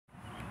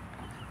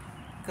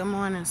Good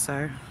morning,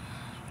 sir.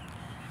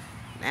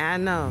 Now I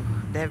know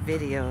that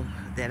video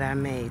that I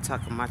made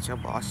talking about your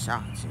boss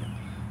shocked you.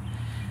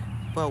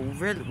 But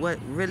really, what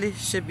really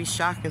should be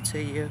shocking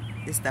to you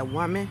is that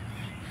woman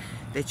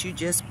that you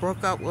just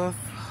broke up with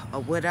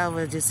or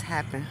whatever just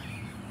happened.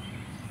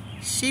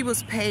 She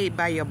was paid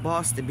by your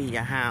boss to be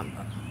your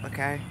handler,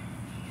 okay?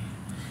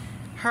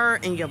 Her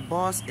and your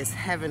boss is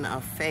having an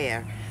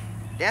affair.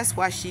 That's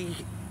why she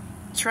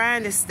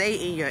trying to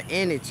stay in your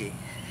energy.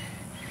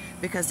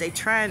 Because they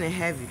trying to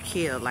have you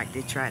killed like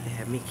they tried to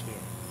have me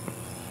killed.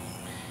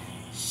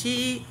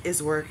 She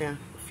is working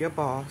with your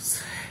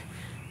boss.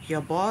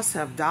 Your boss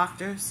have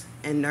doctors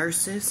and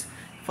nurses,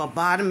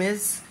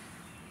 phlebotomists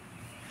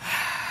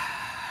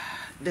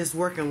that's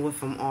working with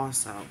him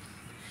also.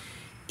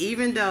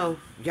 Even though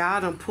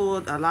y'all done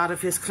pulled a lot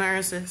of his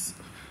clearances,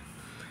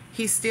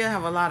 he still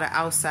have a lot of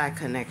outside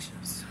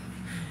connections.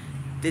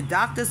 The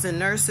doctors and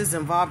nurses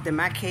involved in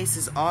my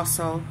cases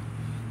also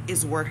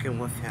is working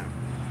with him.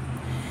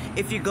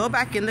 If you go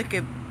back and look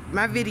at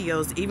my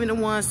videos, even the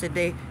ones that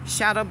they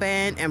shadow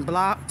banned and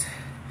blocked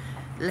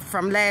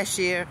from last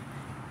year,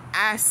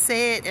 I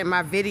said in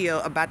my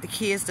video about the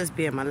kids that's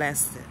being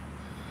molested,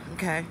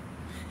 okay?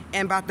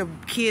 And about the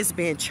kids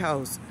being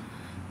chosen.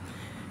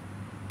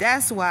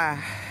 That's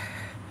why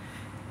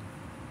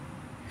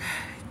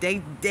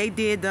they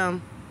did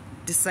them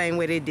the same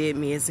way they did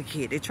me as a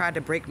kid. They tried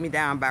to break me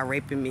down by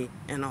raping me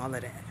and all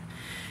of that.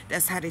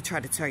 That's how they try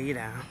to tear you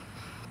down.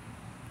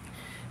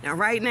 Now,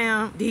 right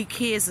now, these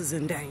kids is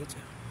in danger.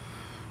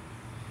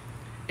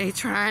 They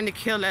trying to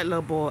kill that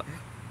little boy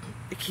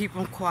to keep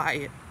him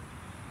quiet.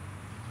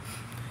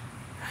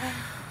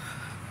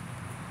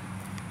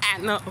 I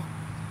know.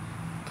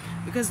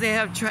 Because they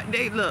have tried,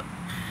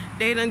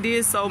 they done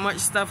did so much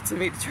stuff to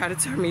me to try to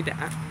turn me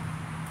down.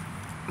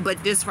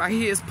 But this right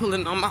here is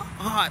pulling on my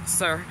heart,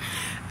 sir.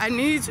 I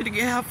need you to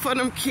get help for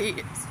them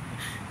kids.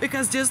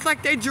 Because just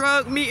like they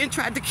drugged me and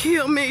tried to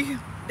kill me,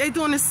 they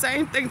doing the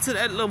same thing to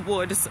that little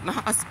boy that's in the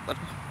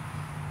hospital.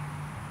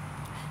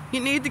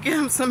 You need to give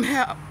him some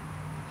help.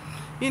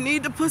 You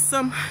need to put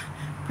some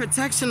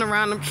protection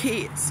around them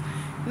kids.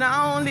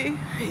 Not only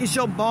is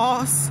your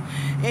boss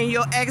and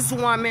your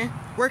ex-woman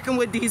working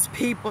with these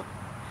people,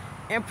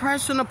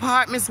 Impression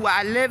Apartments, where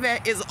I live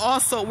at, is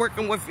also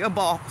working with your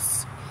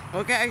boss,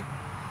 okay?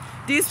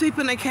 These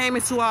people that came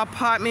into our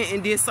apartment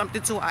and did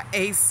something to our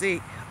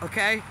AC,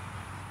 okay?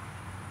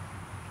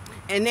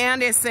 And now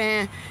they're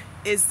saying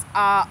it's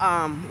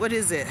what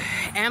is it,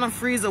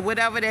 antifreeze or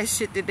whatever that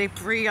shit that they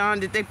Freon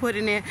that they put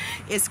in there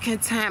is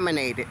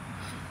contaminated.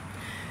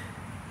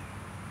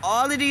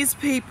 All of these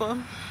people,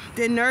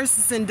 the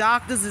nurses and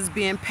doctors, is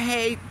being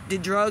paid to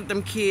drug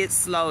them kids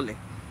slowly.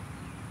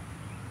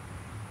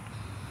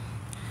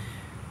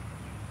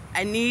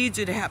 I need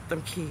you to help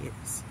them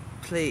kids,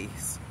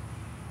 please.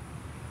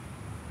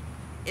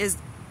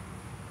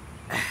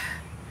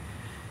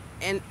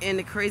 And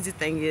the crazy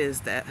thing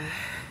is that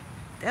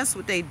that's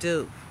what they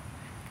do.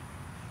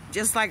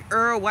 Just like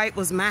Earl White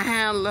was my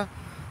handler,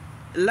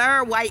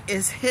 Larry White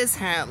is his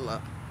handler.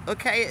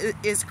 Okay,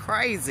 it's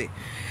crazy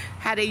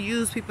how they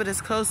use people that's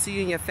close to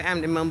you and your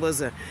family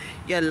members or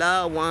your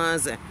loved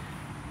ones and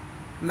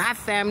my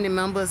family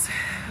members.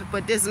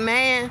 But this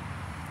man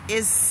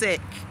is sick.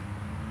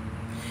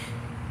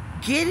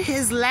 Get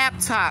his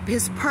laptop,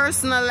 his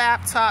personal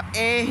laptop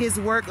and his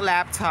work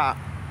laptop.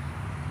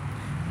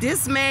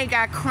 This man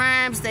got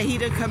crimes that he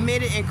done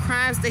committed and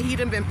crimes that he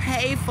done been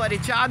paid for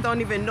that y'all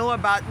don't even know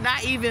about.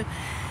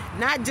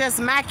 Not just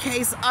my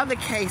case, other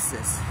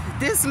cases.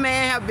 This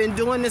man have been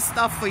doing this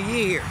stuff for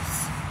years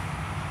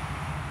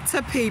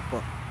to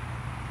people.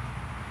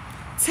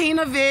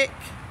 Tina Vick,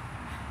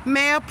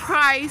 Mayor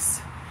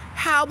Price,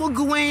 Howard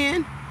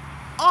Gwynn,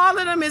 all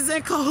of them is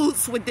in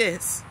cahoots with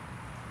this.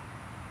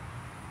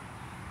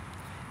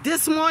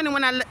 This morning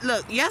when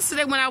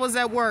yesterday when I was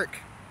at work,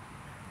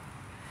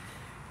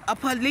 a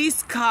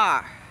police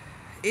car,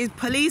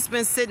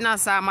 policemen sitting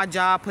outside my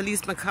job,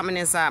 policemen coming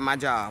inside my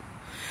job.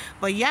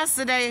 But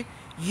yesterday,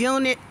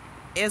 unit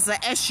is a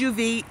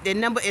SUV, the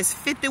number is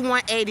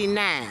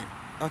 5189,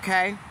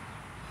 okay?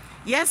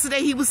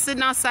 Yesterday, he was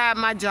sitting outside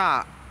my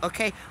job,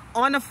 okay,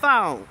 on the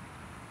phone.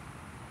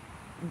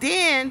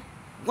 Then,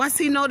 once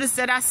he noticed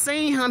that I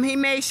seen him, he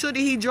made sure that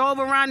he drove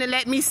around and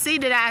let me see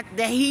that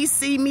he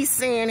see me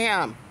seeing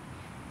him,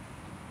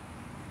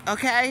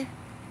 okay?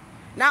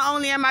 Not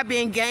only am I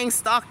being gang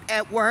stalked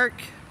at work,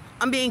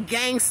 I'm being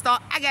gang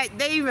stalked.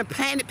 They even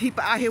planted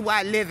people out here where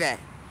I live at.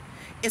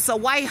 It's a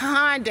white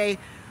Hyundai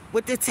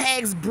with the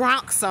tags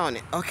Bronx on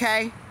it,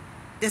 okay?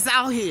 That's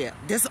out here.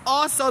 That's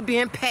also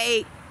being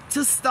paid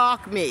to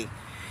stalk me.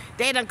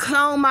 They done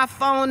cloned my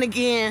phone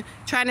again,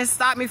 trying to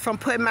stop me from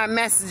putting my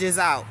messages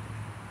out.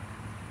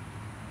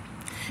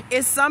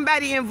 Is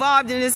somebody involved in this